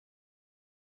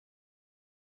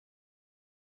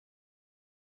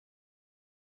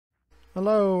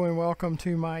Hello and welcome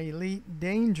to my Elite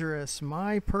Dangerous,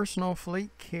 my personal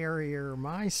fleet carrier,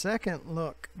 my second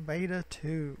look, Beta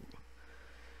 2.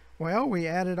 Well, we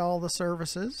added all the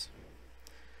services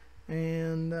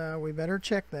and we better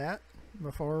check that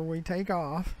before we take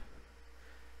off,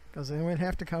 because then we'd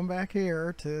have to come back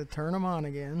here to turn them on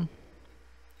again.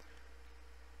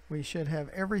 We should have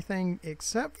everything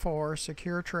except for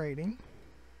secure trading.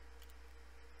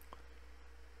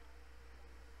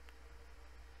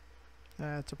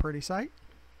 That's a pretty sight.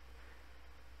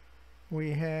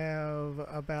 We have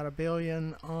about $1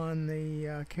 billion on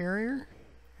the carrier,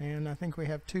 and I think we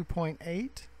have 2.8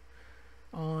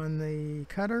 on the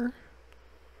cutter.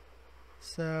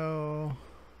 So,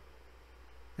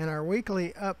 and our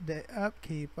weekly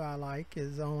upkeep I like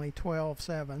is only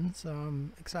 12.7, so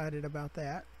I'm excited about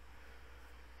that.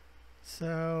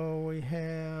 So we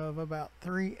have about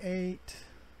 3.8.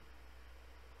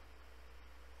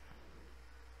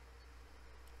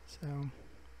 So,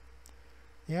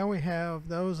 yeah, we have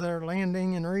those that are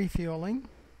landing and refueling.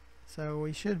 So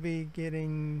we should be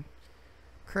getting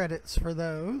credits for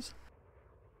those.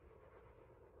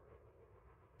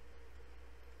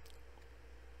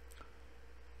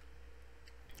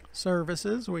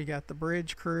 Services, we got the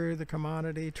bridge crew, the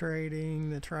commodity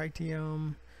trading, the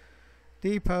Tritium,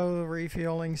 depot,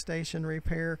 refueling station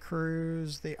repair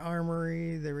crews, the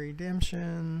armory, the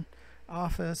redemption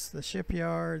office, the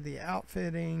shipyard, the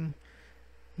outfitting,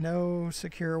 no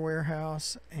secure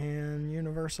warehouse, and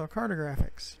universal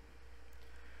cartographics.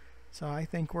 So I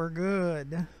think we're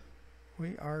good.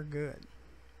 We are good.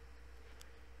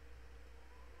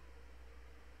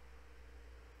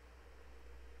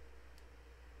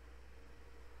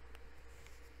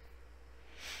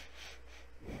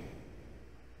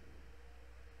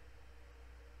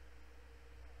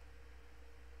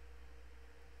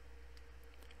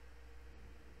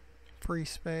 Free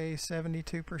space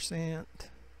 72%.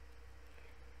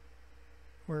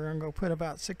 We're going to go put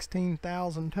about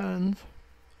 16,000 tons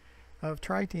of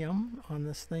tritium on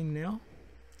this thing now.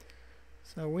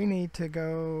 So we need to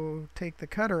go take the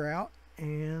cutter out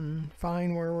and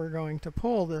find where we're going to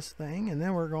pull this thing, and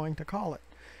then we're going to call it.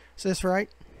 Is this right?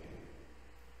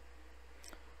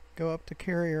 Go up to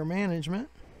carrier management,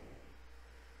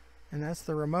 and that's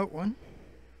the remote one,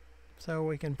 so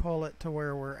we can pull it to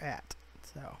where we're at.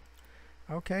 So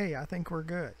okay, I think we're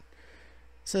good.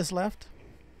 Is this left?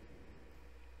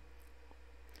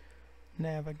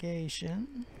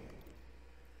 Navigation.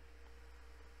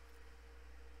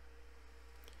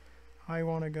 I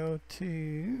want to go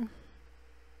to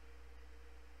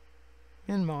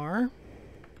Myanmar,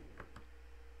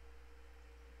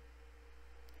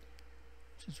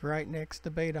 which is right next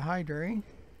to Beta Hydra.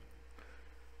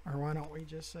 Or why don't we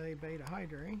just say Beta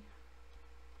Hydra?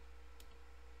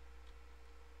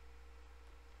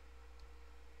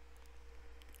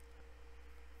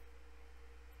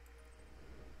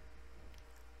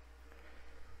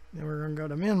 Then we're going to go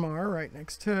to Myanmar right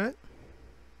next to it.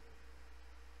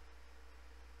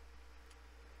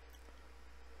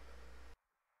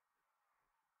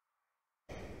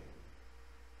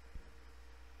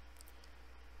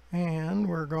 And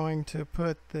we're going to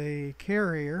put the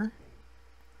carrier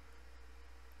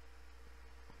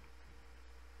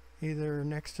either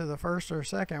next to the first or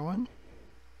second one.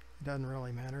 It doesn't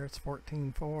really matter. It's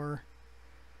 14.4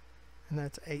 and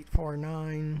that's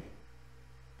 849.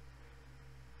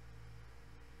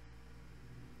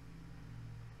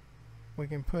 We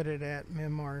can put it at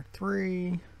Myanmar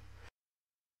 3.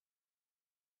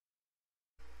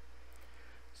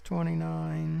 It's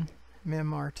 29.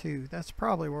 Myanmar 2. That's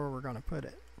probably where we're going to put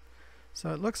it. So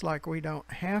it looks like we don't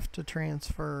have to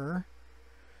transfer.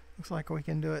 Looks like we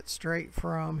can do it straight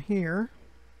from here.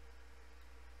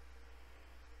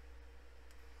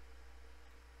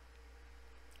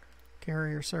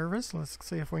 Carrier service. Let's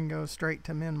see if we can go straight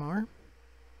to Myanmar.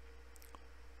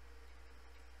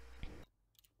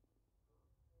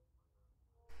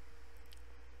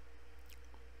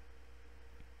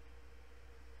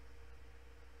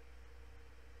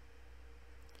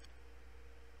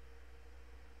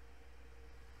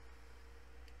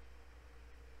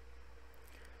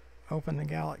 Open the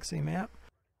galaxy map.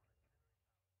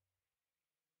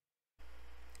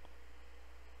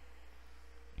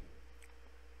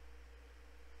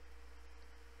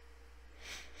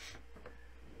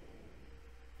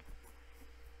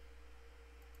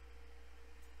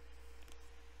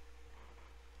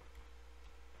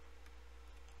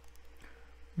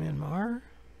 Myanmar.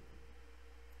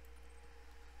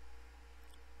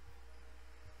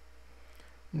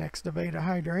 Next to Beta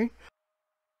Hydra.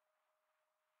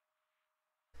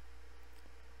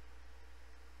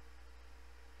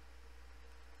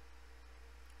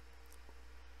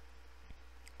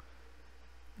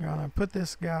 to put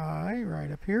this guy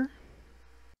right up here.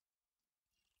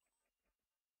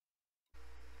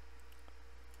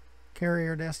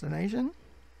 Carrier destination.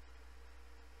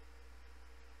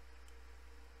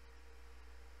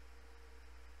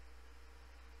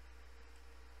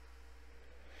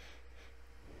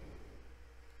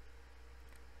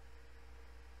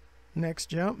 Next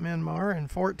jump, Myanmar, in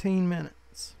 14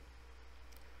 minutes.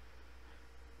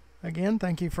 Again,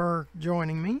 thank you for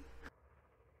joining me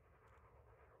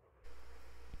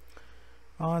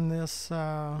on this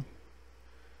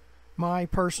my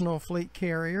personal fleet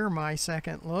carrier, my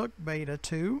second look, Beta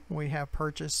 2. We have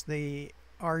purchased the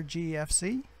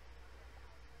RGFC.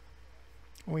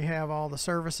 We have all the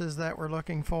services that we're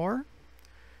looking for.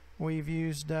 We've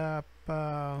used up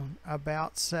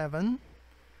about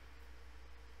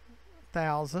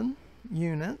 7,000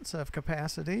 units of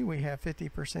capacity. We have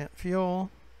 50% fuel,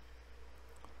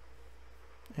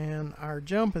 and our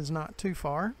jump is not too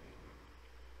far.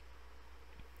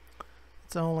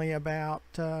 It's only about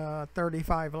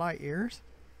 35 light years.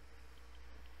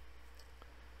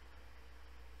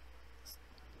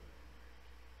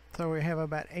 So we have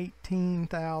about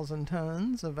 18,000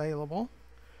 tons available,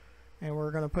 and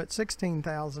we're going to put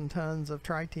 16,000 tons of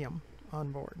tritium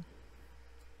on board.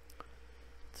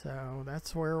 So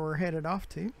that's where we're headed off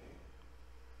to.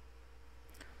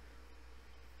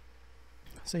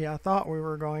 See, I thought we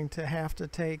were going to have to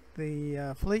take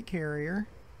the fleet carrier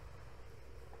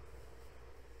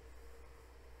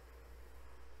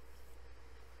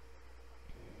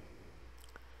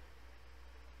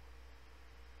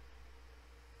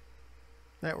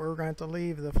that we're going to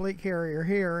leave the fleet carrier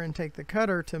here and take the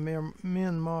cutter to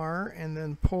Myanmar and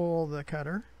then pull the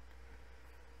cutter,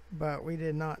 but we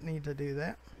did not need to do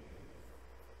that.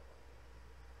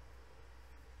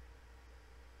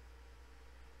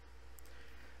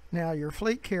 Now, your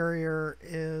fleet carrier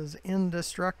is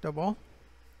indestructible.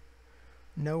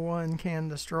 No one can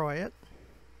destroy it.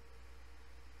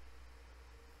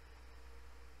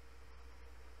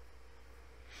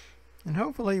 And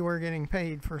hopefully we're getting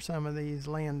paid for some of these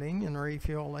landing and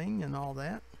refueling and all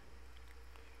that,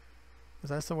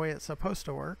 because that's the way it's supposed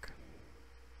to work.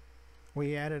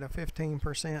 We added a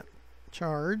 15%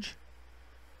 charge,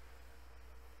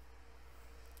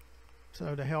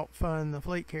 so to help fund the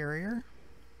fleet carrier.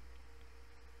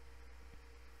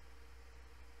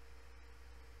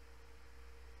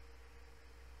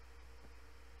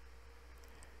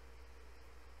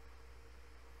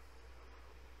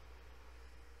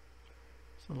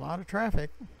 A lot of traffic.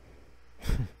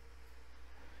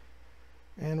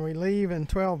 And we leave in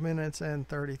 12 minutes and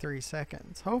 33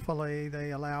 seconds. Hopefully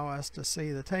they allow us to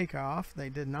see the takeoff. They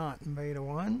did not in Beta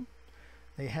 1.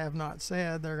 They have not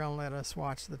said they're going to let us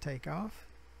watch the takeoff.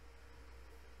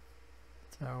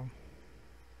 So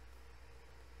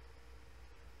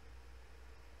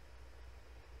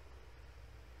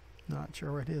not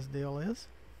sure what his deal is.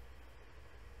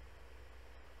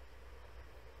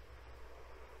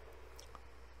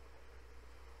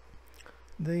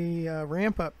 The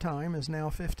ramp-up time is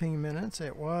now 15 minutes.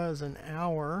 It was an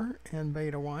hour in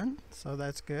Beta 1, so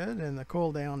that's good, and the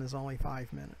cooldown is only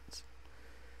 5 minutes.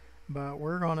 But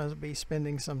we're going to be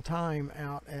spending some time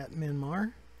out at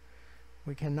Myanmar.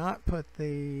 We cannot put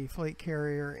the fleet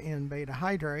carrier in Beta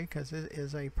Hydra because it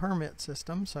is a permit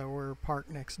system, so we're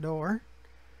parked next door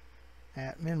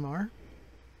at Myanmar.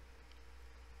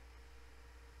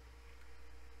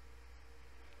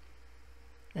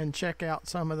 And check out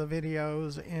some of the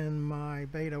videos in my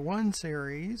Beta 1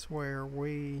 series where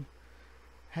we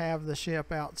have the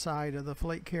ship outside of the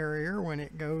fleet carrier when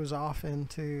it goes off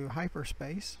into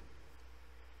hyperspace.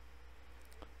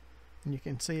 And you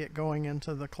can see it going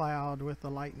into the cloud with the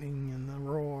lightning and the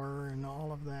roar and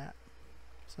all of that.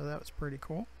 So that was pretty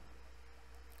cool.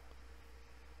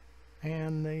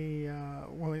 And the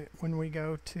when we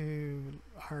go to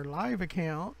our live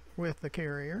account with the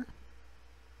carrier,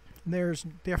 there's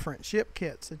different ship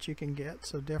kits that you can get,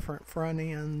 so different front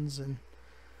ends and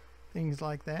things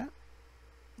like that,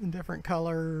 and different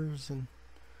colors. And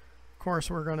of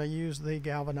course we're going to use the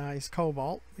galvanized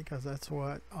cobalt because that's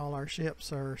what all our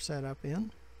ships are set up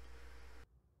in,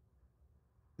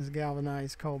 is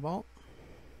galvanized cobalt.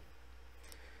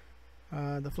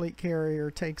 The fleet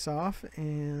carrier takes off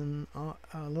in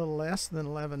a little less than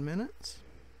 11 minutes.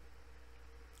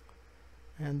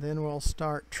 And then we'll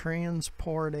start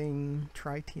transporting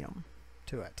tritium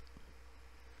to it.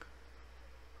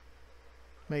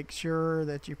 Make sure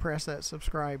that you press that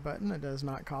subscribe button. It does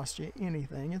not cost you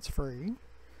anything. It's free.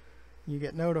 You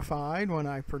get notified when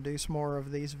I produce more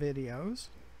of these videos.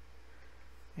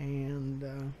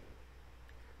 And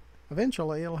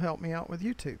eventually it'll help me out with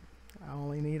YouTube. I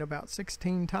only need about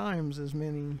 16 times as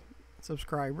many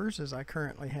subscribers as I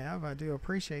currently have. I do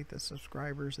appreciate the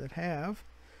subscribers that have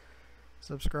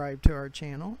subscribed to our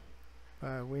channel,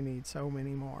 but we need so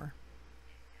many more.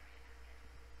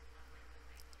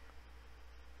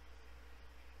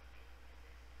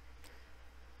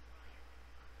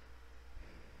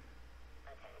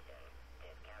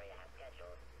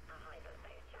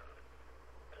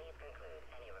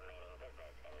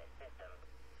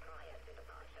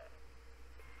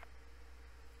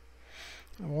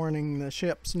 Warning the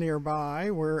ships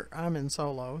nearby. I'm in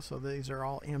solo, so these are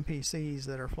all NPCs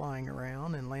that are flying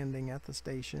around and landing at the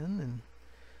station, and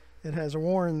it has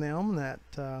warned them that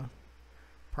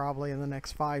probably in the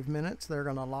next 5 minutes they're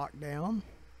going to lock down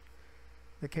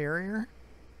the carrier.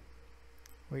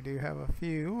 We do have a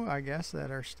few, I guess, that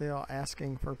are still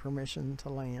asking for permission to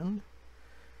land,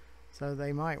 so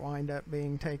they might wind up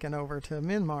being taken over to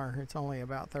Myanmar. It's only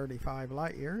about 35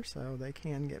 light years, so they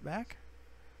can get back.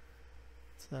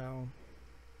 So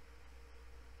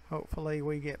hopefully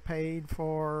we get paid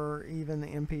for even the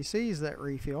NPCs that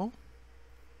refuel.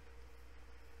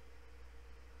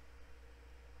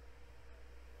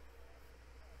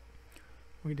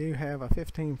 We do have a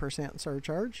 15%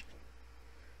 surcharge.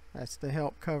 That's to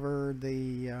help cover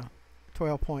the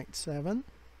 12.7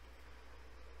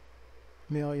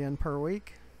 million per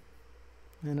week,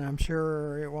 and I'm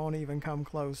sure it won't even come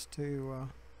close to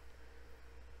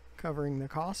covering the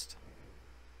cost.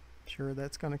 Sure,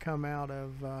 that's going to come out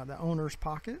of the owner's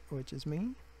pocket, which is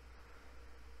me.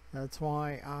 That's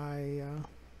why I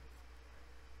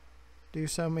do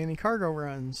so many cargo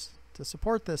runs to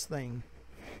support this thing.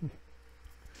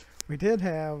 We did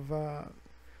have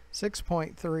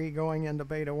 6.3 going into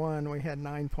beta 1. We had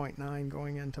 9.9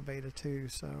 going into beta 2,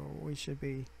 so we should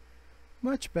be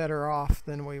much better off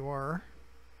than we were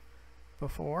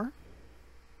before.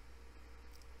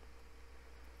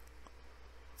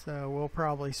 So we'll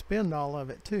probably spend all of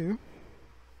it too.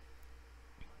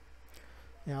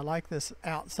 Yeah, I like this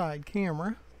outside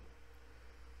camera.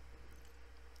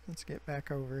 Let's get back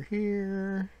over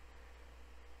here.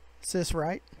 Is this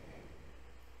right?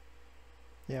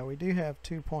 Yeah, we do have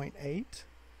 2.8,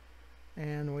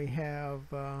 and we have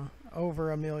over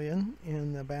 1 million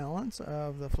in the balance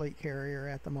of the fleet carrier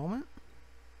at the moment.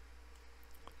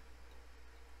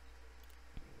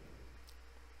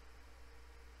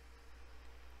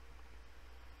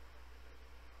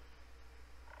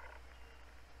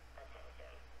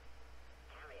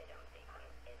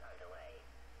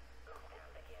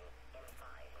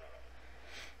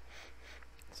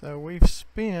 So we've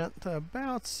spent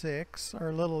about 6 or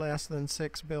a little less than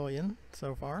 6 billion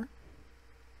so far.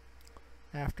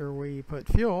 After we put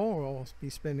fuel, we'll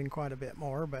be spending quite a bit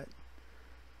more, but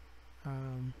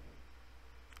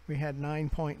we had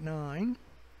 9.9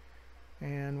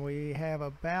 and we have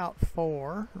about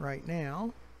 4 right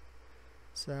now.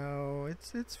 So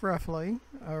it's roughly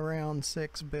around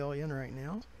 6 billion right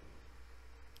now.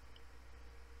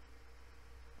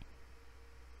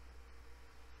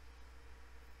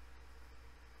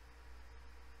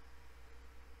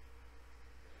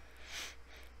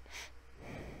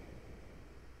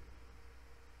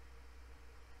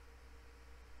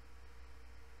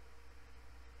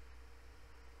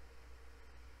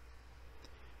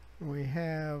 We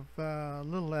have a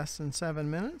little less than 7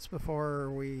 minutes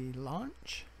before we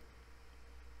launch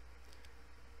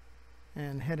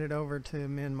and headed over to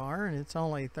Myanmar, and it's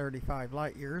only 35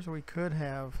 light years. We could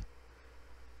have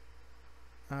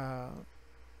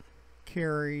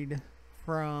carried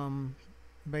from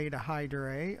Beta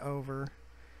Hydra over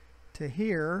to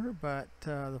here, but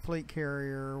the fleet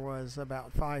carrier was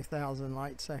about 5,000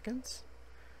 light seconds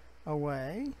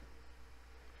away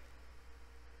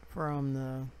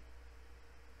from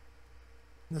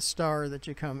the star that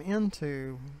you come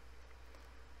into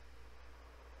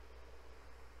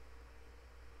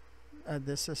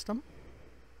this system.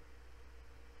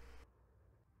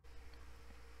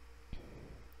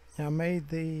 I made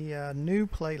the new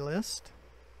playlist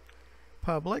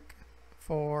public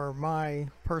for my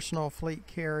personal fleet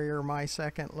carrier, My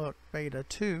Second Look Beta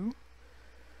 2,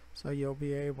 so you'll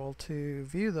be able to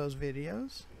view those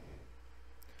videos.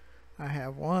 I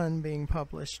have one being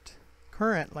published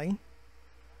currently,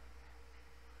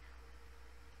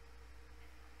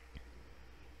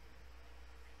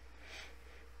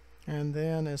 and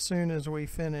then as soon as we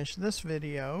finish this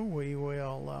video, we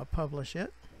will publish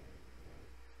it.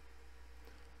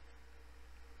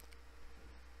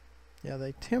 Yeah,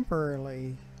 they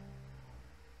temporarily,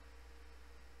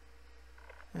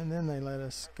 and then they let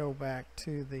us go back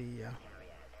to the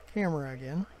camera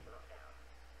again.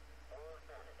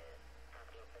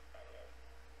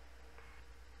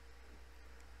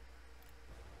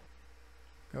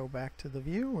 Go back to the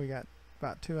view. We got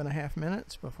about 2.5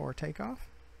 minutes before takeoff.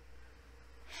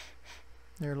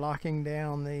 They're locking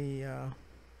down the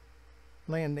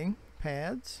landing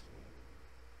pads.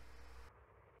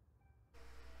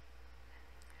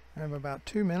 I have about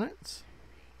 2 minutes.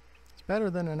 It's better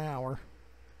than an hour,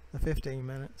 the 15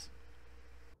 minutes.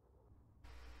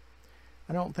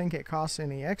 I don't think it costs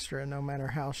any extra no matter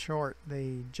how short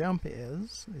the jump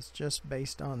is. It's just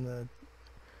based on the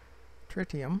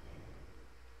tritium.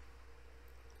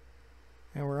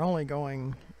 And we're only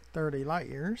going 30 light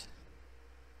years.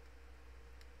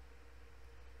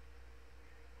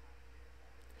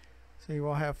 See,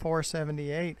 we'll have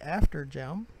 478 after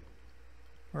jump,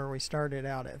 where we started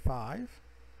out at 5.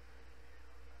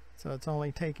 So it's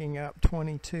only taking up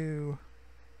 22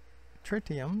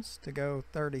 tritiums to go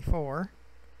 34.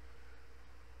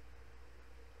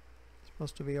 It's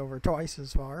supposed to be over twice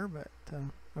as far, but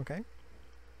okay.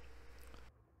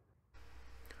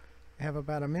 We have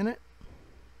about a minute.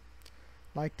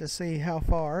 Like to see how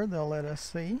far they'll let us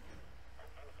see.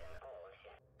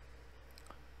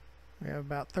 We have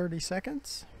about 30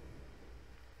 seconds.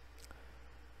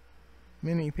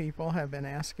 Many people have been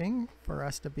asking for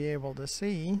us to be able to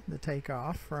see the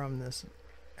takeoff from this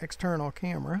external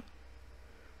camera.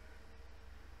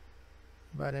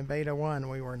 But in Beta 1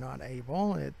 we were not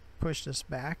able. It pushed us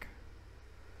back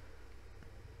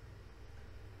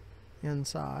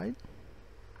inside.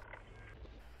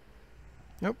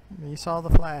 Nope, you saw the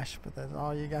flash, but that's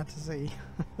all you got to see.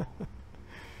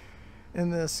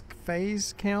 And this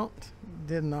phase count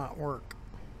did not work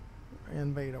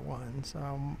in Beta 1, so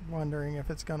I'm wondering if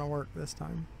it's going to work this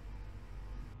time.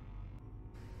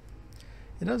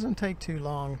 It doesn't take too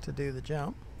long to do the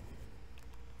jump.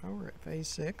 Oh, we're at phase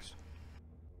 6.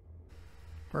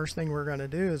 First thing we're going to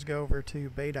do is go over to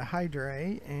Beta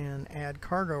Hydra and add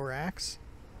cargo racks.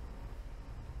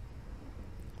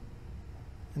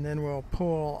 And then we'll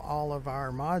pull all of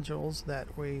our modules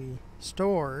that we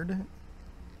stored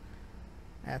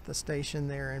at the station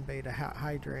there in Beta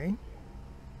Hydra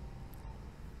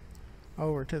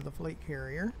over to the fleet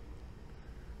carrier,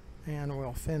 and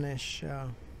we'll finish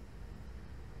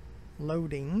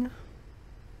loading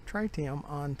Tritium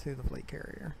onto the fleet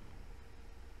carrier.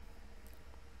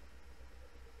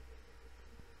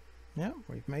 Yep,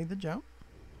 we've made the jump.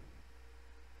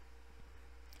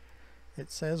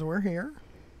 It says we're here.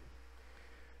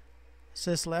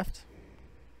 Sys left.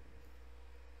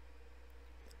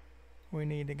 We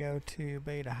need to go to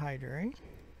Beta Hydra.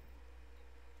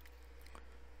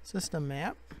 System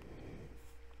map.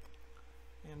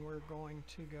 And we're going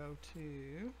to go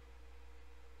to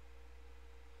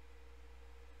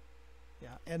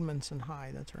Edmondson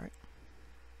High, that's right.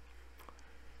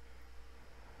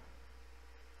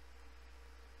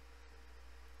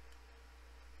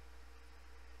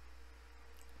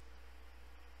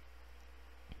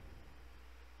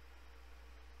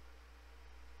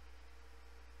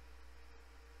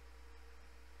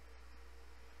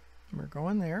 We're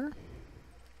going there.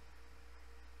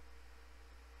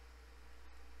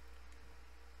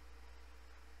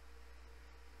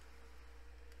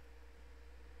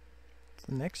 It's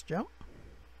the next jump.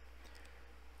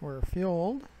 We're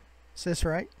fueled. Sys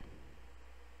right.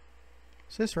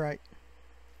 Sys right.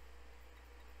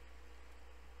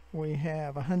 We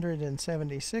have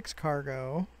 176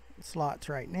 cargo slots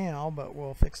right now, but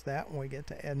we'll fix that when we get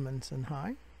to Edmondson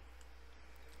High.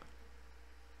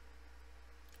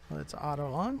 Let's auto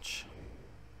launch.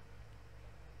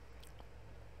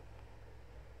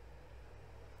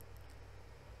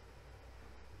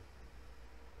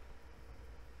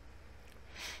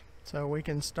 So we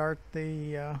can start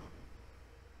the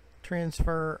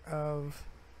transfer of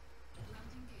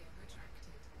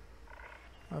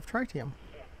tritium.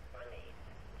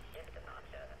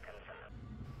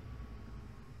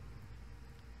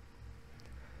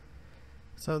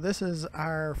 So this is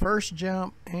our first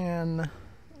jump in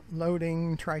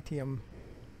loading tritium.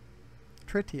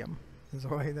 Tritium is the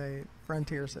way the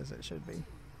Frontier says it should be.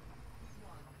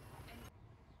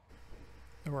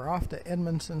 So we're off to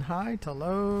Edmondson High to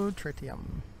load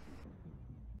tritium.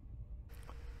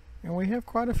 And we have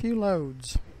quite a few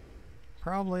loads.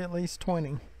 Probably at least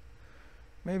 20.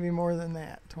 Maybe more than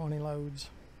that, 20 loads.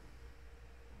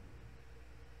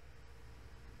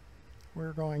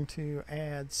 We're going to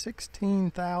add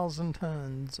 16,000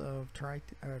 tons of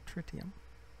tritium.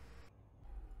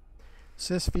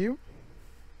 Sys view.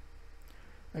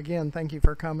 Again, thank you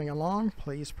for coming along.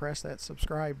 Please press that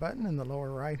subscribe button in the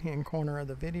lower right hand corner of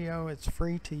the video. It's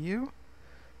free to you.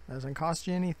 Doesn't cost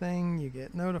you anything. You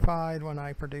get notified when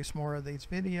I produce more of these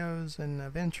videos, and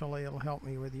eventually it'll help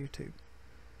me with YouTube.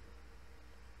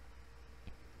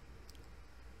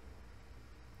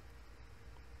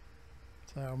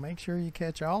 So make sure you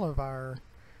catch all of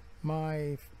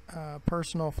my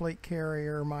personal fleet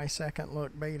carrier, my second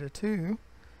look beta 2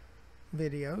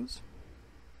 videos.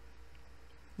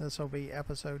 This will be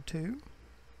episode 2.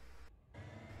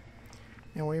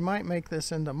 And we might make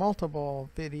this into multiple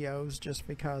videos just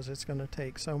because it's going to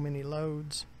take so many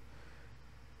loads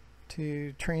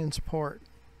to transport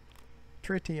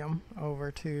tritium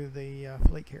over to the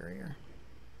fleet carrier.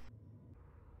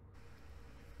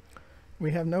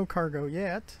 We have no cargo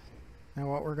yet. Now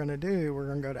what we're going to do, we're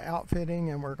going to go to outfitting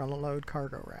and we're going to load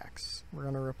cargo racks. We're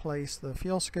going to replace the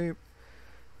fuel scoop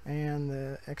and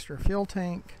the extra fuel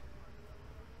tank.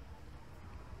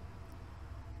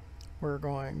 We're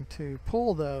going to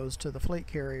pull those to the fleet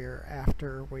carrier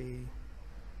after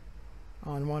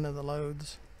on one of the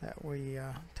loads that we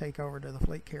take over to the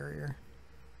fleet carrier.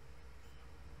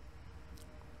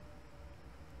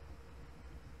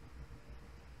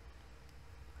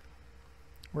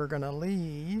 We're going to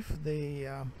leave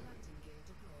the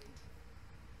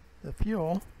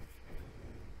fuel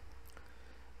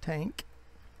tank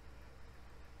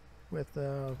with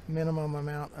the minimum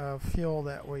amount of fuel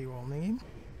that we will need.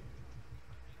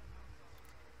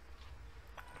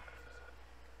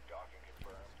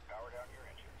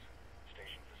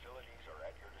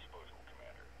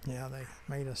 Yeah, they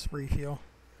made us refuel.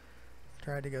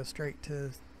 Tried to go straight to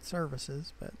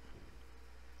services, but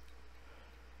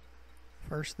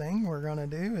first thing we're going to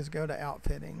do is go to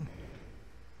outfitting.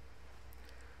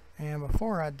 And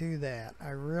before I do that, I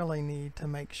really need to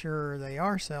make sure they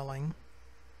are selling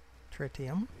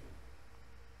tritium.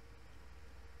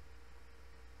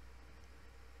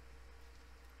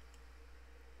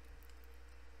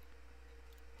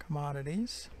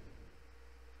 Commodities.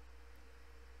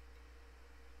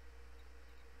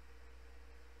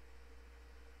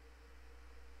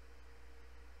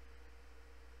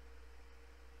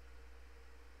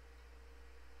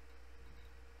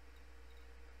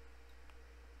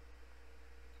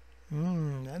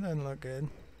 That doesn't look good.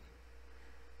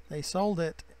 They sold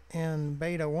it in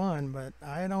beta 1, but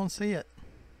I don't see it.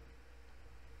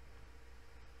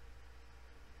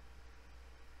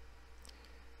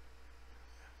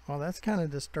 Well, that's kind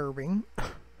of disturbing.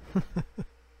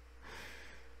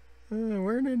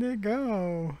 Where did it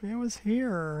go? It was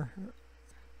here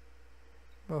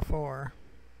before.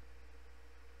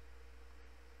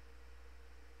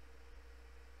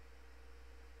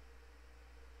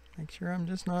 Make sure I'm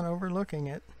just not overlooking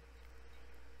it.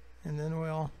 And then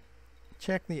we'll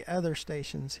check the other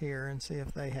stations here and see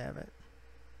if they have it.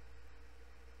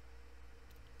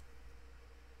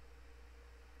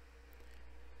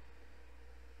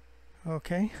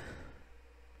 Okay.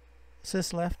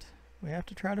 Sys left. We have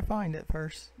to try to find it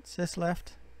first. Sys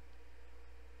left.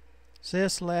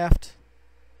 Sys left.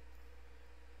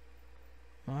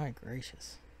 My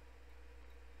gracious.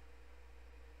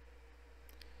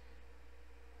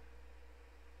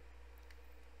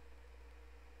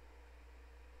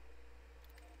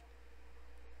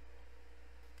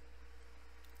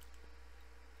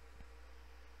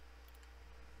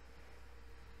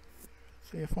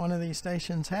 See if one of these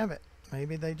stations have it.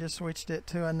 Maybe they just switched it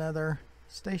to another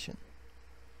station.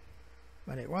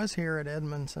 But it was here at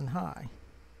Edmondson High.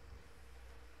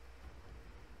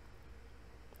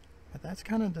 But that's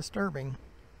kind of disturbing.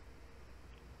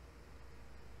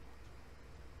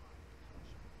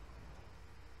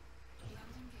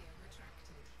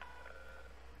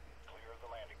 Clear of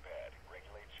the landing pad.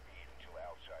 Regulate speed until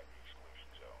outside the exclusion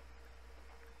zone.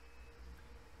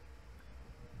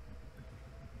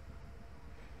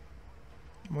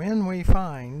 When we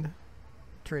find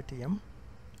tritium,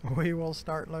 we will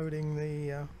start loading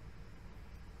the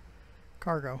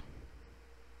cargo.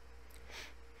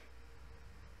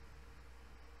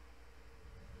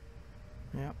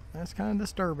 Yep, that's kind of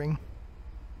disturbing.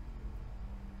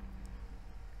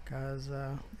 Because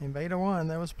in beta 1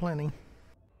 there was plenty.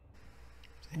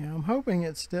 See, I'm hoping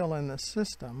it's still in the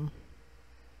system.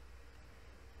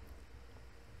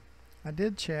 I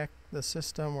did check the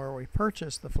system where we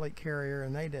purchased the fleet carrier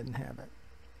and they didn't have it.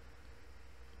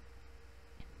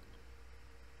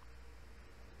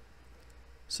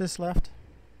 Sys left.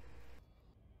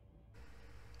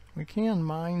 We can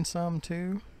mine some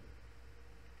too.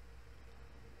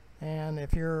 And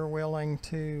if you're willing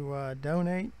to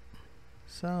donate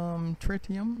some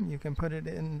tritium, you can put it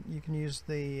in, you can use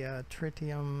the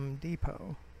tritium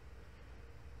depot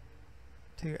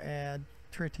to add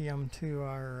tritium to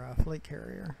our fleet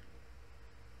carrier.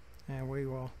 And we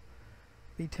will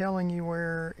be telling you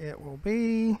where it will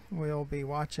be. We'll be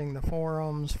watching the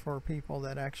forums for people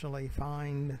that actually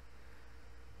find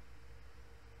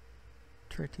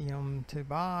tritium to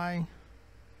buy.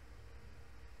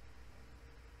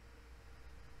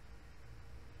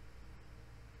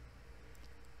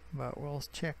 but we'll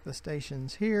check the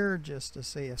stations here just to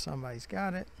see if somebody's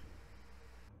got it.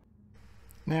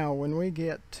 Now when we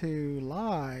get to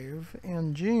live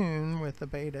in June with the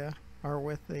beta, or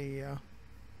with the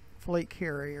fleet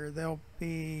carrier, there'll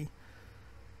be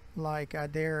like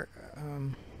Inera,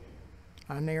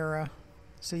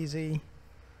 CZ,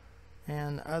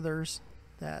 and others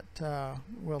that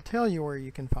will tell you where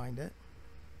you can find it.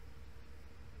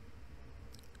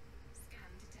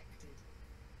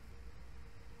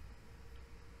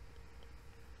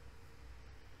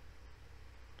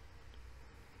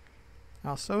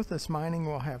 Now Sothis Mining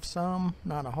will have some,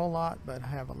 not a whole lot, but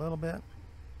have a little bit.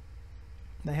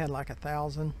 They had like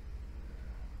 1,000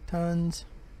 tons.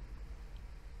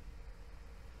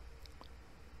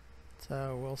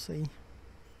 So we'll see.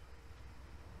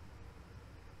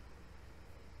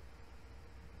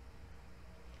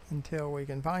 Until we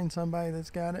can find somebody that's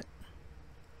got it.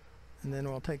 And then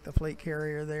we'll take the fleet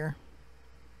carrier there.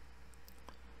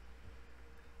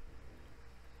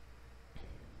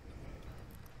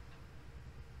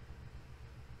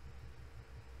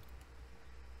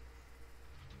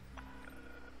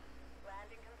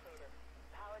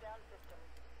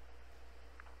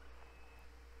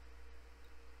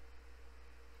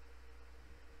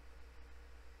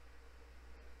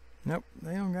 Nope,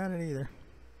 they don't got it either.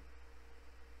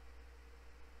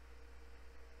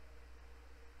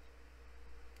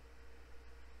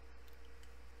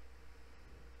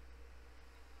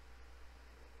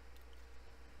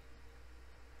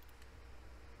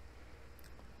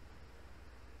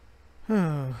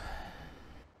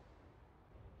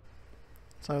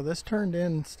 So this turned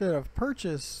in, instead of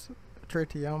purchase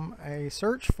tritium, a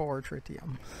search for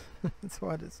tritium. That's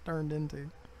what it's turned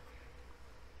into.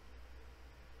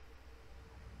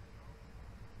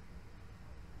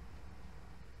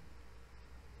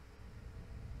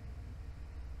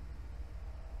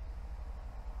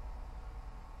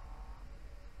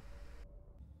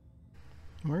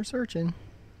 We're searching.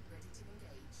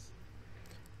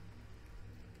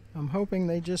 I'm hoping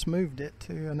they just moved it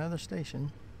to another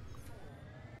station.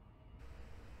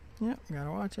 Yep,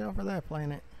 gotta watch out for that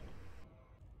planet.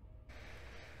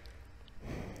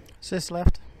 Sis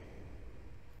left.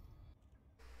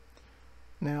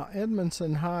 Now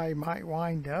Edmondson High might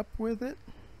wind up with it,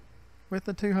 with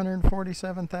the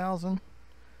 247,000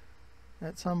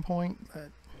 at some point, but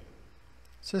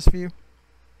Sisview,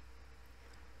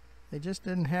 they just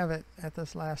didn't have it at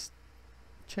this last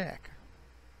check.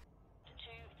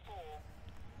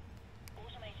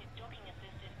 Automated docking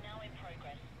assist is now in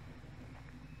progress.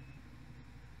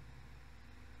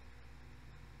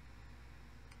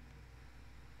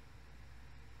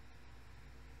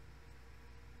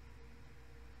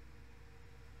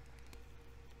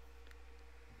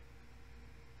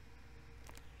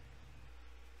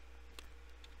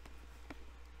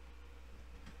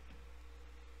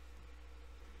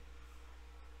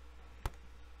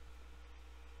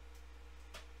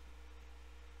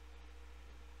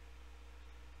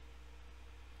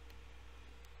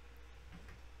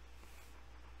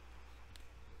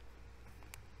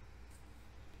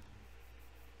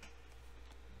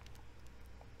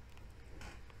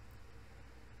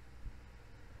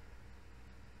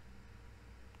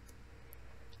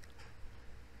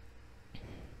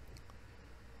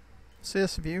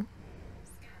 Sisview.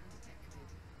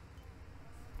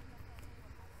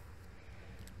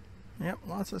 Yep,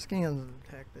 lots of scans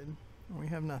detected. We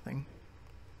have nothing.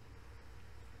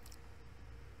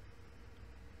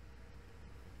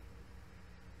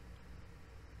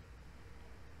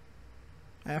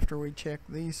 After we check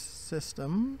these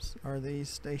systems, or these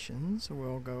stations,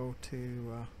 we'll go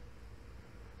to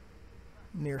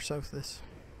near Sothis.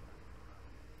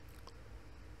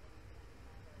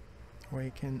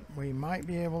 We might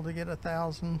be able to get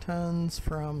 1,000 tons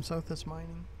from Sothis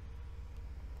Mining.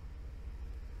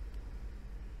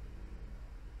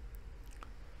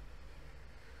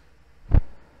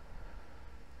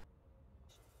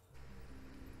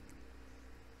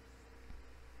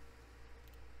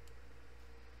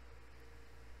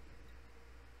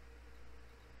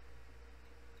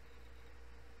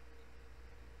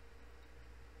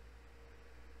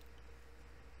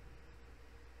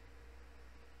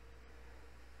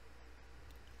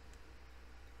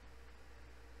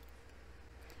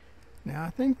 Now I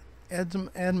think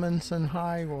Edmondson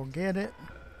High will get it.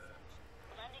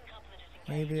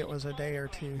 Maybe it was a day or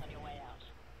two.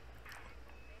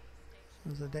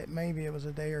 Maybe it was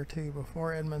a day or two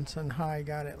before Edmondson High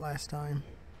got it last time.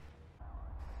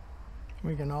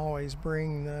 We can always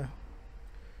bring the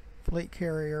fleet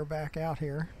carrier back out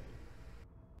here.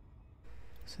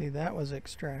 See, that was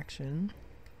extraction.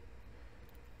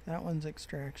 That one's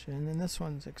extraction, and this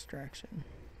one's extraction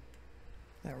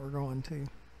that we're going to.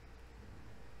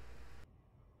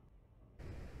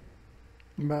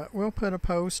 But we'll put a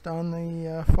post on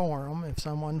the forum if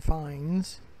someone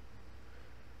finds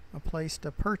a place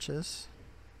to purchase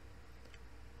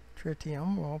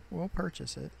tritium. We'll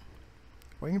purchase it.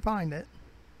 We can find it.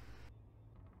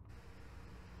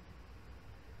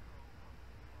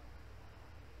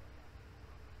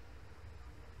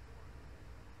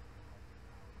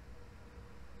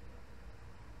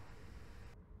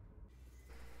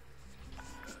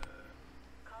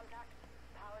 Contact.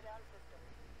 Power down system.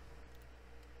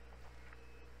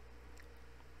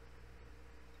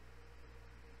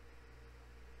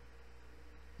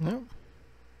 Nope.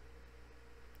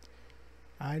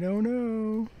 I don't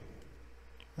know.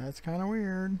 That's kind of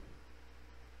weird.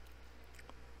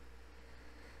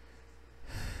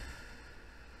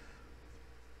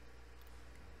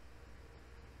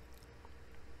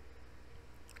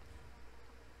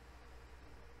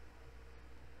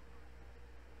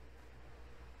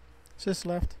 Just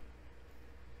left.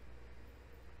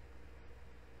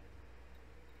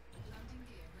 Landing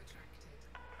gear retracted.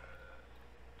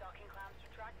 Docking clamps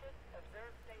retracted.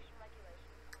 Observe station regulations.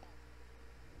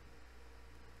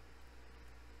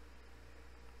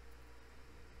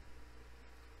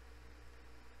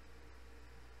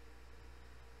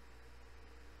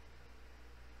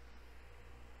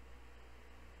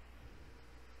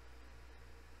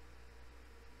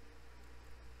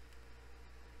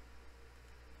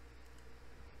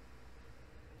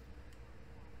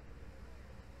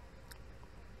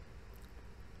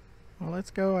 Well,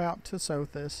 let's go out to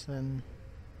Sothis and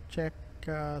check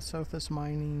Sothis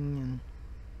mining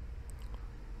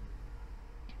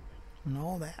and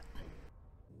all that.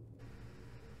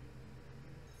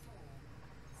 4,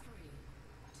 3,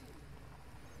 2,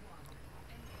 1.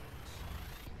 Engage.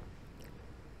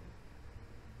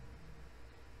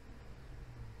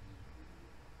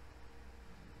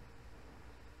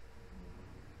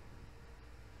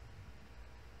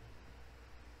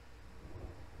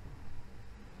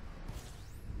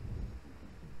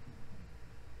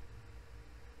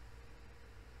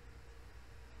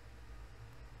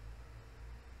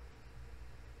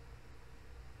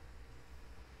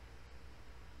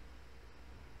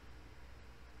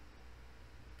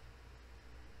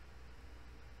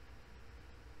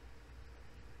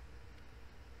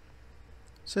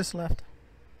 Just left.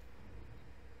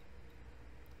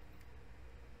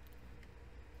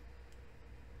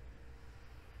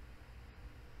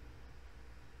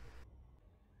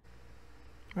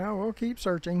 Well, we'll keep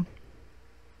searching.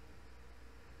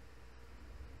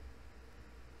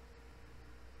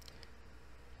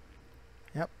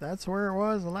 Yep, that's where it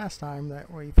was the last time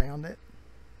that we found it.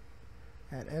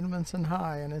 At Edmondson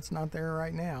High, and it's not there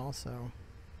right now, so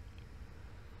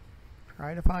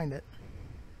try to find it.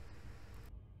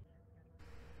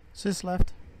 Sis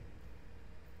left.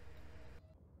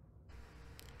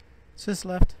 Sis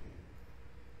left.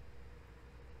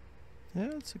 Yeah,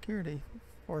 it's security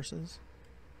forces.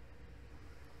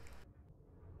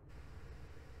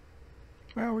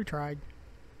 Well, we tried.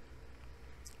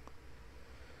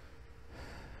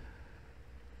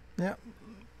 Yep.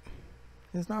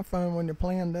 It's not fun when your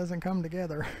plan doesn't come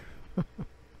together.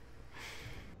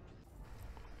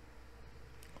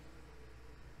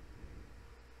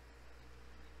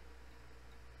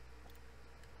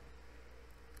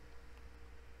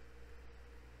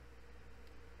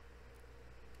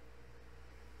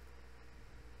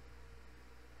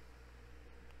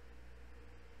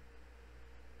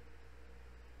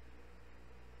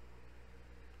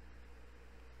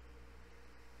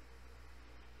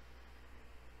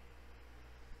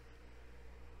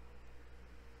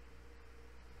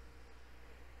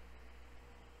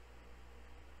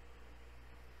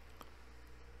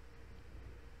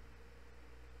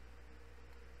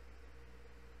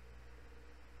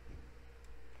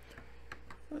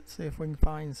 Let's see if we can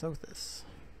find Sothis.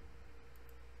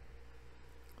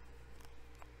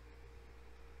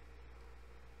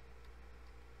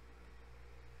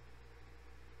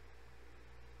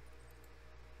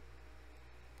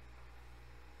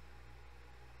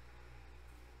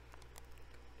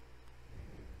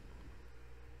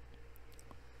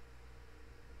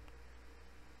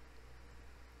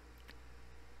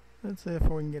 Let's see if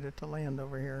we can get it to land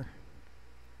over here.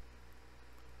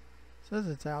 Says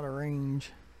it's out of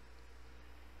range.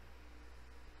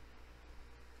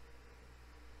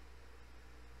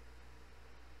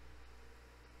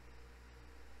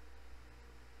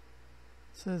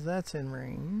 Says that's in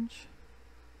range.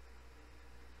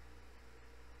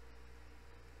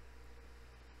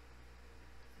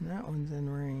 And that one's in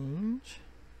range.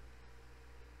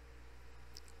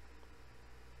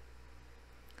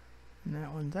 And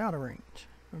that one's out of range.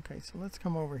 Okay, so let's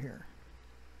come over here.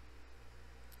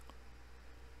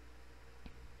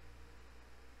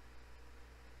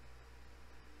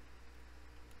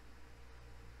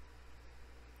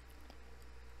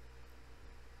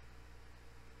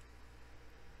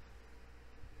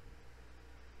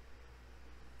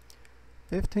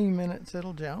 "15 minutes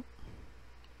it'll jump,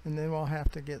 and then we'll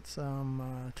have to get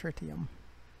some tritium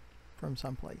from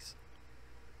someplace.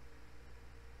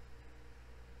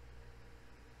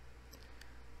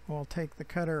 We'll take the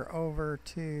cutter over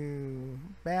to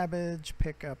Babbage,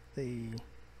 pick up the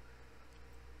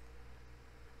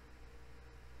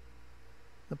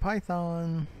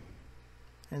Python,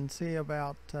 and see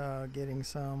about getting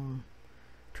some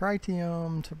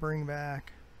tritium to bring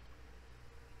back.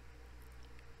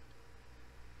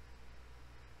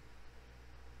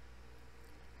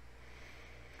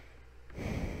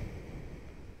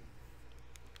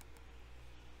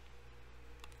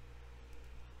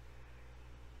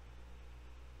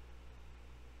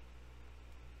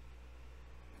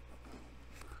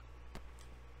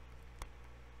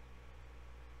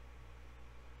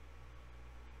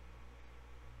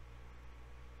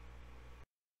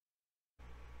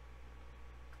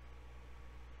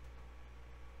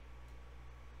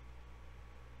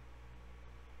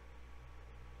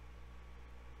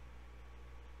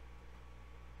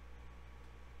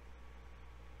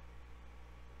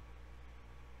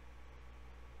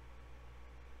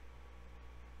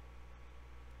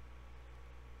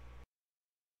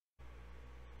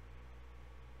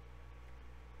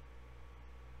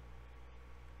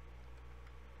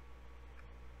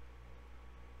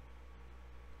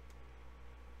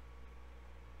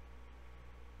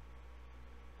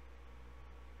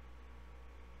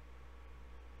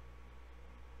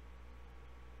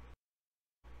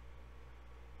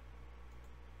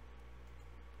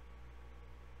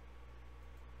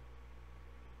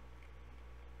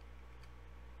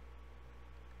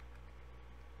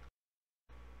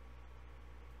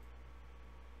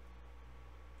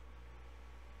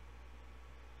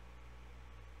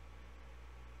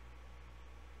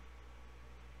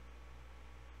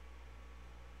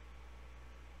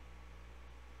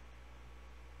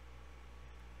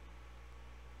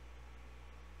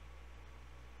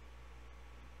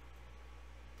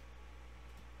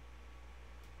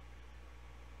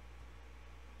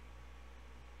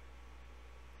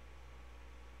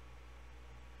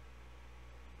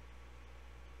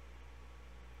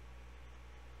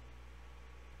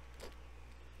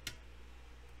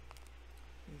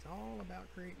 It's all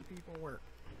about creating people work.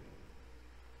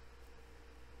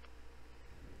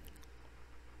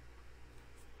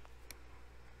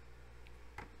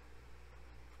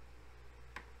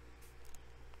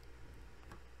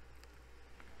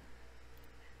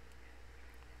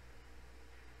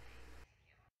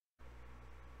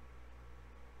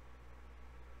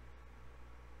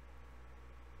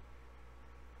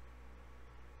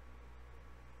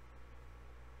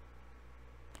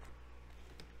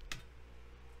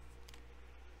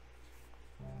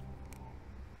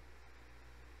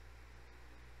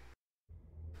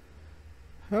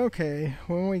 Okay,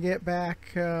 when we get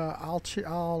back, I'll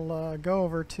go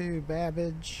over to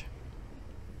Babbage,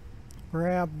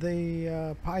 grab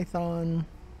the Python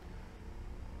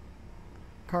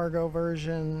cargo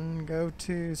version, go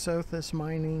to Sothis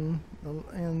Mining.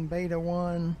 In Beta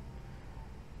 1,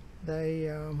 they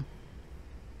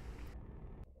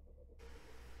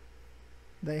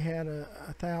had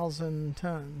 1,000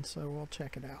 tons, so we'll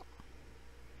check it out.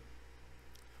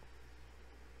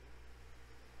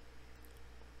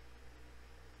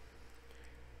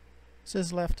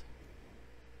 Says left.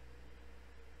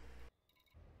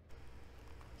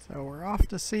 So we're off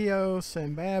to Ceos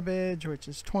and Babbage, which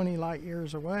is 20 light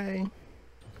years away.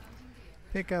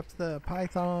 Pick up the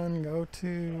Python, go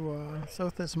to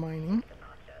Sothis Mining.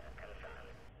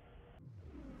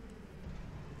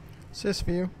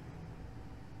 Sysview.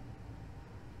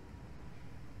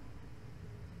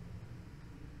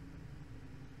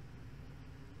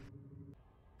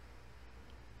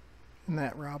 And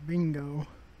that Robingo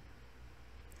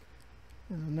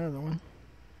is another one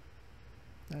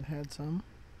that had some.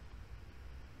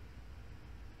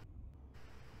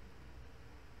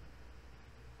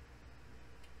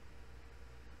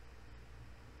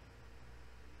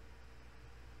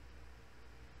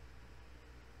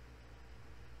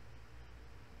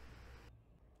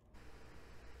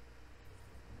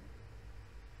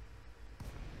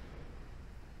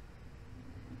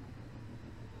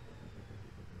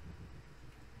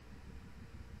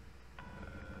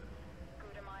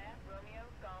 Gudamaya, Romeo,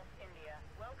 Golf, India.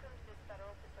 Welcome to this Federal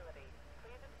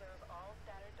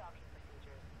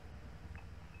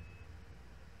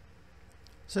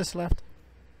Sys left.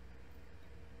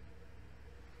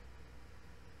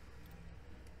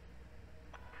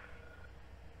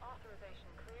 Authorization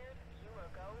cleared. You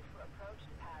are go for approach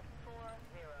to pad 40.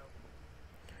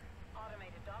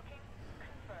 Automated docking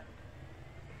confirmed.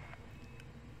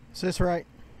 Sys right.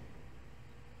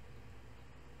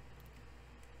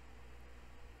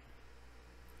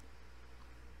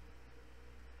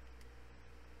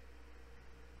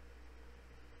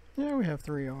 Yeah, we have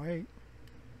 308.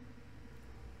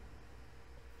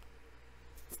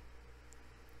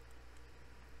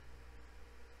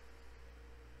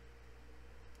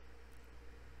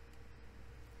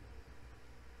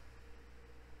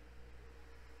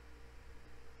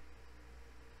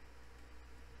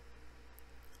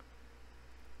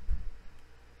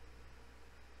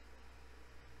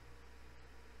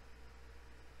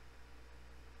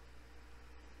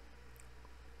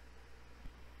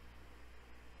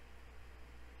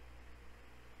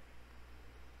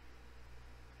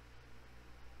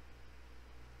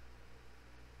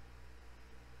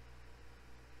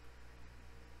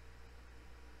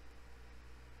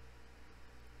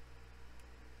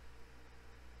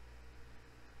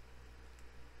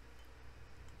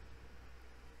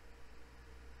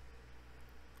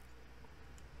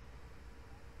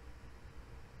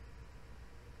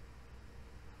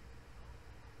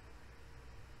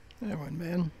 That wasn't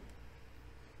bad.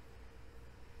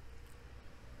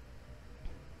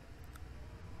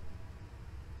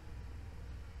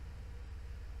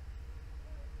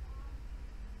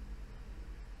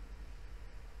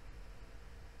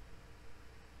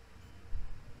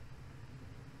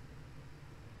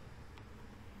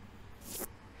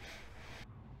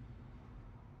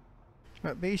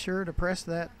 But be sure to press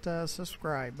that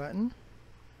subscribe button.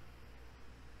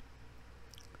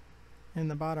 In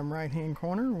the bottom right hand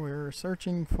corner, we're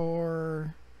searching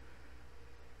for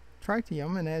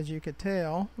tritium, and as you could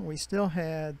tell, we still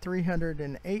had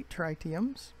 308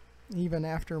 tritiums even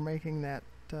after making that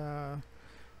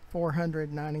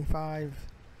 495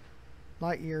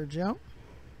 light year jump.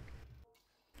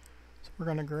 So we're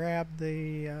going to grab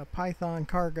the Python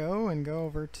cargo and go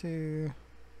over to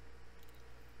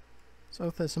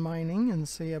Sothis Mining and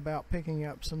see about picking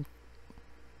up some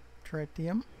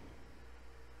tritium.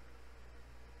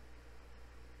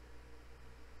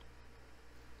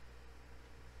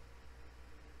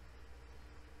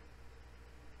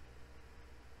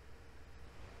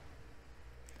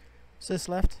 Sys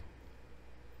left.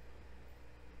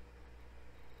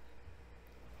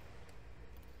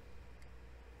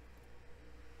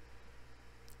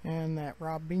 And that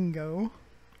Rob Bingo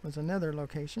was another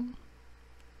location.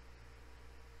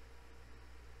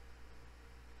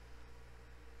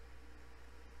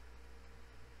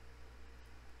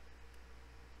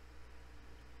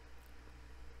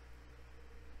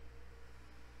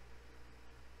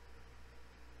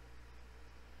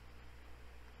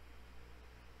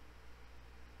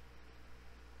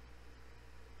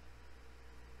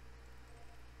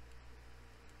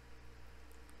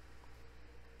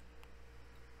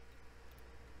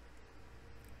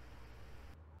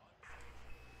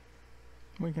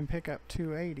 We can pick up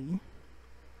 280.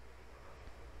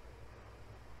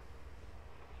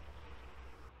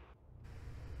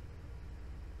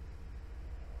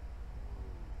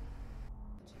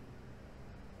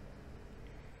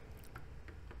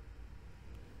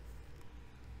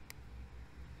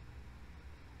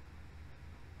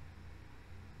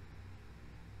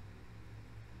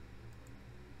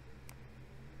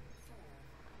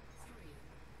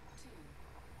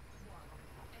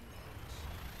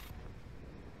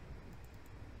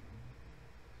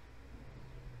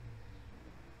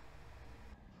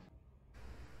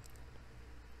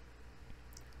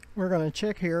 We're going to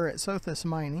check here at Sothis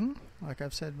Mining. Like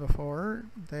I've said before,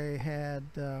 they had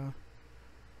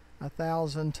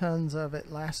 1,000 tons of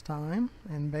it last time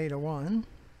in Beta 1.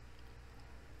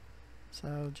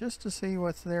 So just to see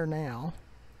what's there now,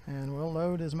 and we'll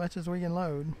load as much as we can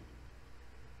load.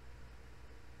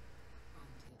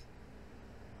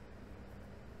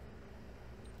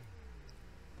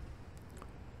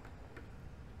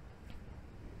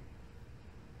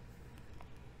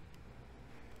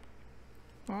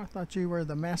 Oh, I thought you were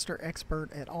the master expert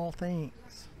at all things.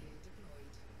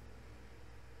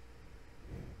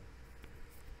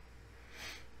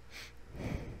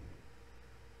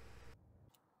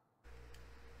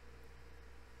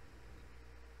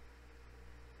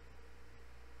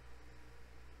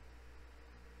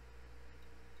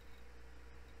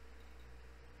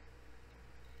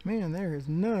 Man, there is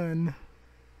none.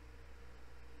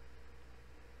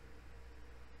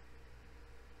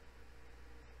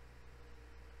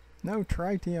 No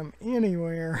tritium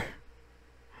anywhere.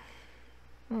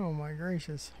 Oh my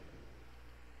gracious.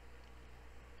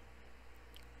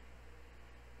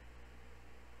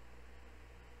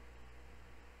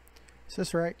 Is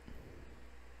this right?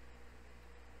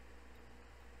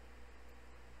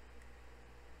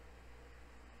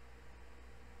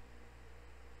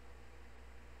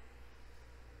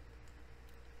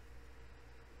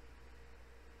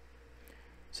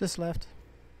 Is this left?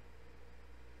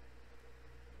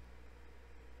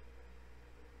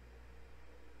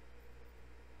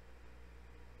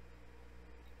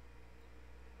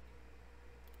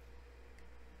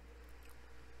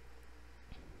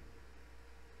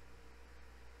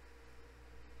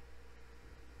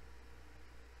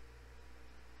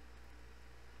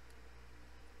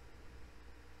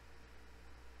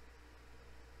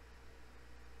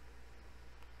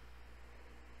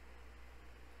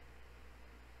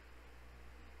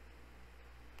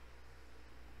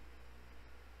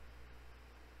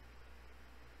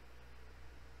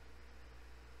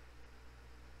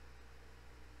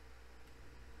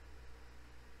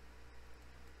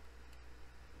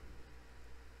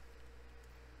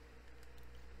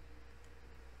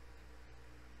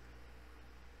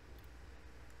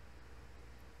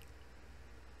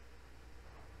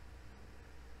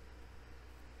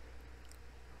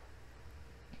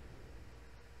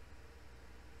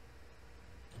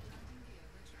 Landing gear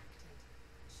retracted.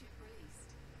 Ship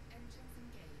released. Engines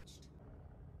engaged.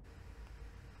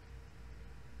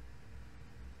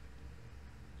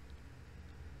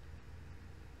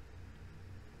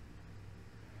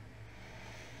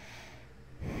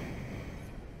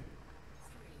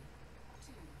 Three,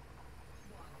 two,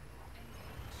 one,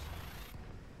 engage.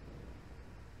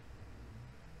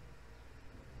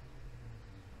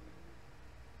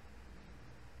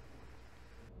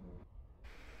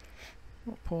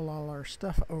 We'll pull all our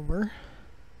stuff over.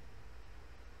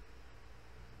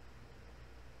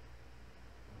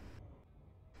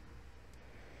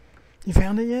 You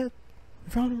found it yet? You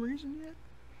found a reason yet?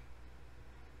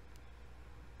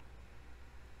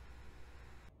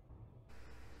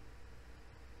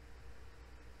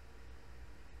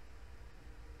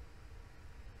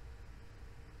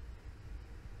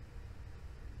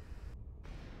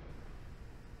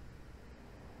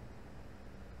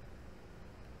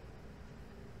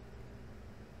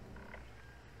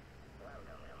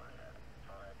 Welcome, Commander.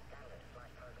 Follow standard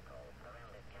flight protocols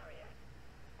around this carrier.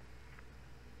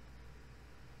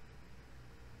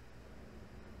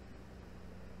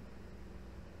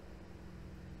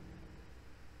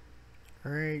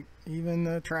 Great. Even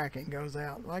the tracking goes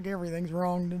out. Like everything's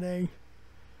wrong today.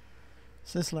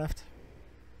 Is this left?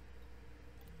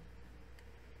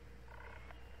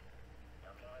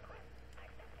 Docking request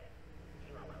accepted.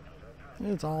 You are welcome to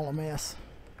approach. It's all a mess.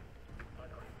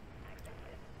 Request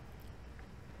accepted.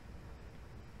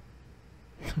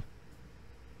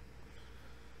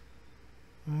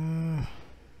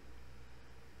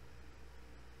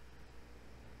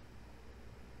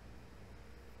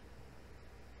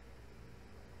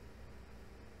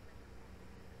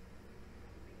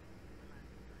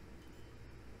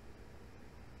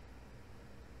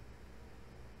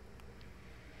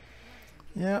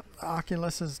 Yep,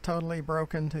 Oculus is totally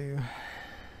broken too.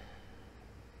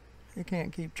 You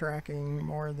can't keep tracking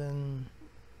more than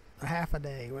a half a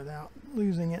day without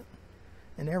losing it.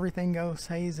 And everything goes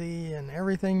hazy and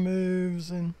everything moves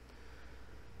and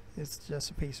it's just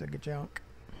a piece of junk.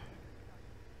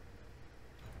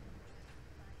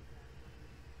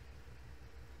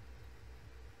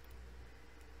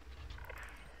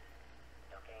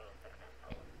 Docking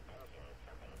successful. Engines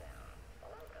shutting down.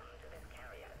 Welcome to this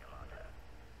carrier, Commander.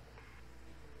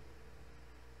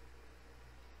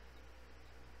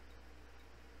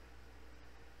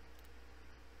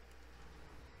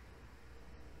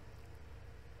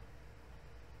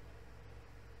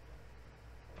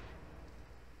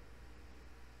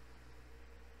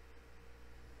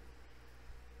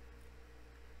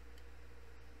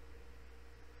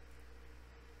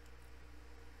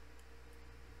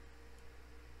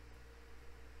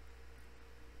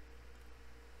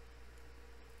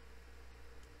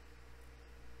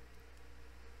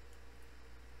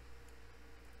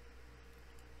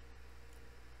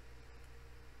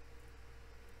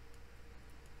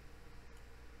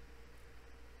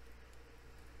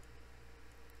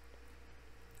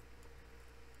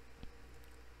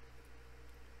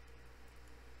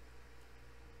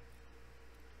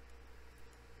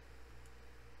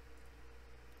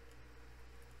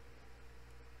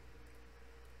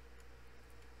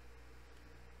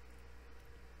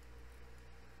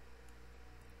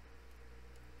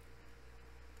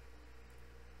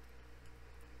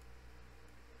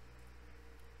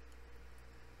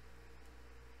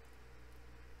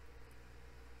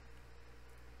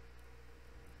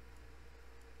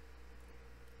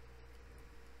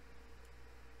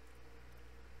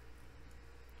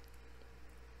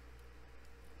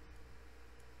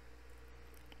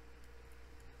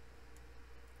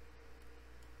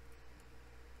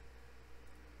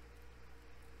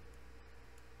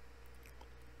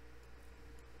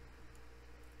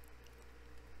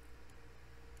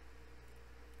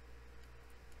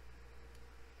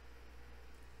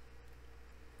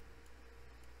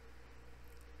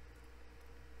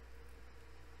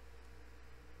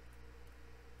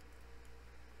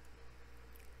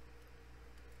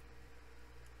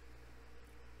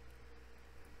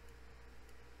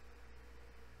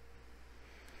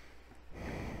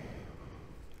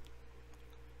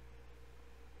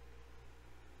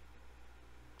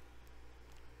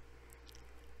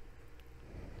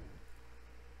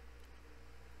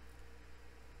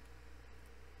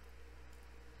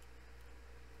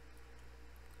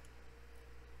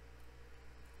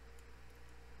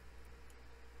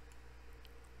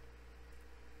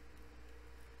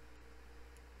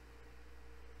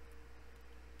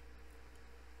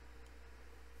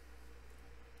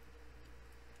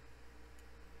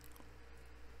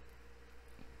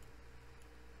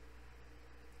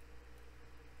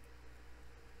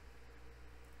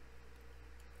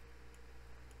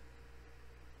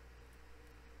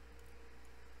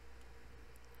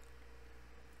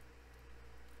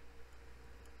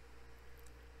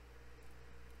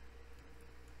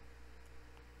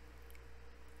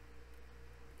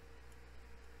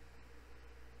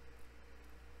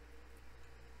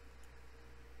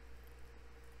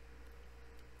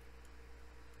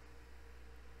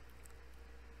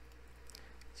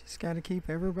 got to keep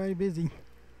everybody busy.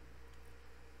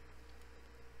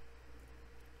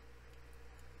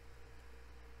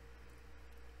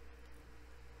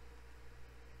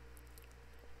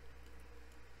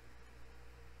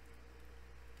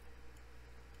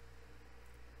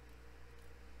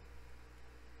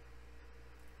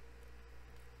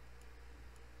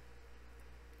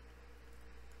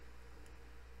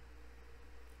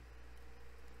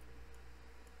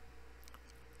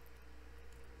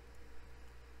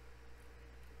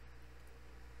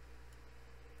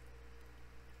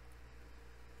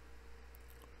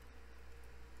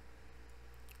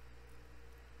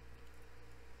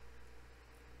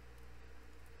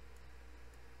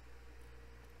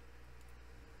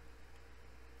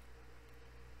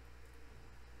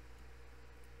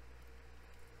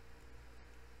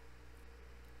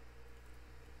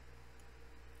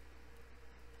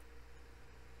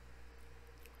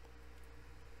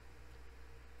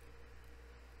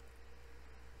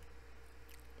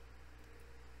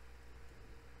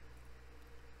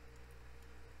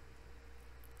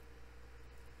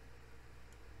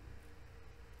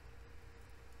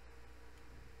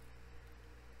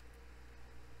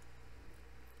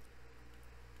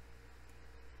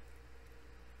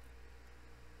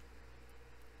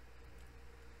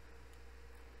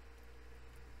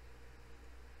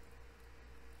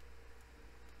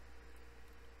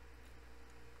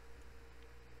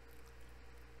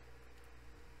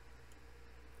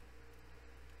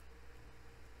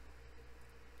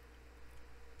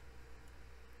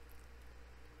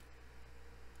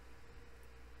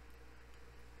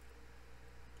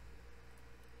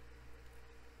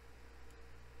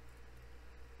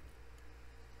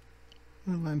 A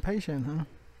little impatient, huh?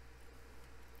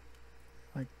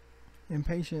 Like,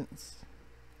 impatience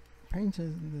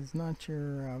is not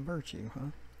your virtue, huh?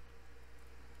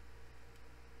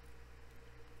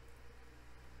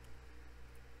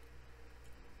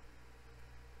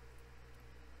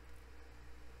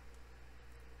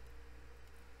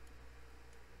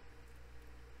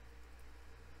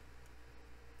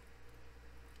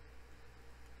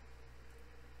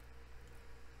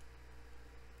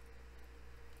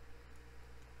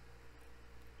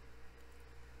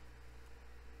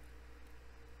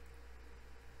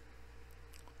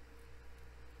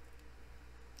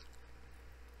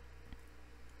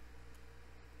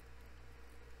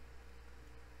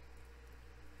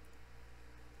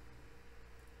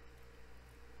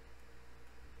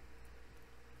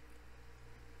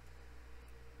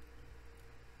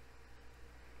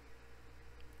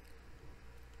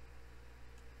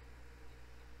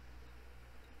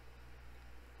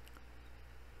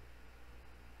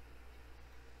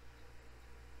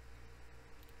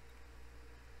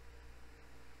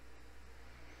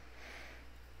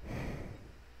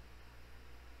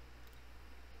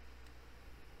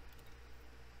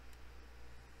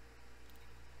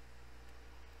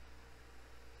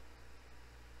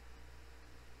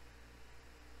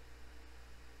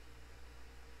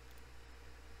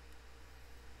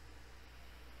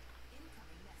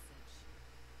 Incoming message.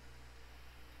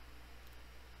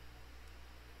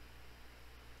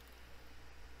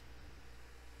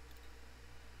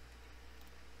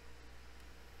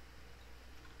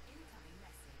 Incoming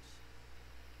message.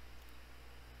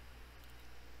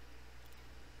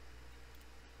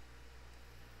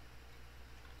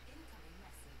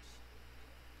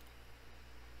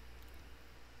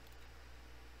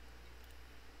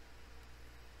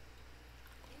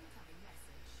 Incoming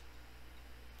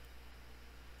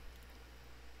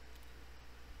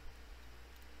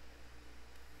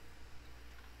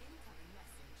message. Incoming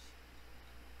message.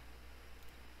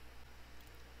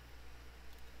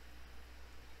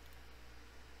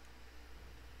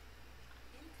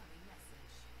 Incoming message. Incoming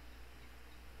message.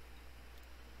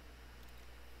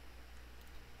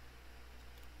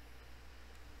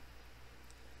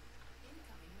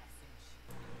 Incoming message.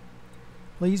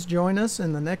 Please join us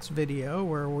in the next video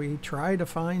where we try to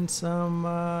find some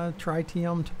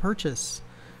tritium to purchase.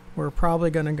 We're probably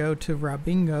going to go to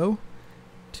Rabingo,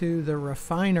 to the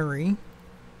refinery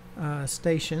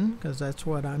station, because that's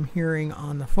what I'm hearing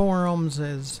on the forums.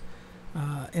 Is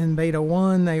in beta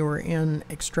 1 they were in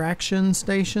extraction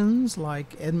stations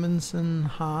like Edmondson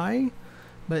High,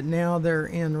 but now they're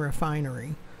in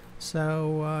refinery.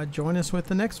 So join us with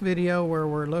the next video where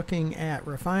we're looking at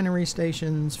refinery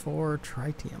stations for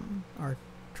tritium or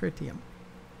tritium.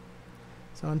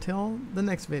 So until the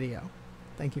next video,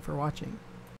 thank you for watching.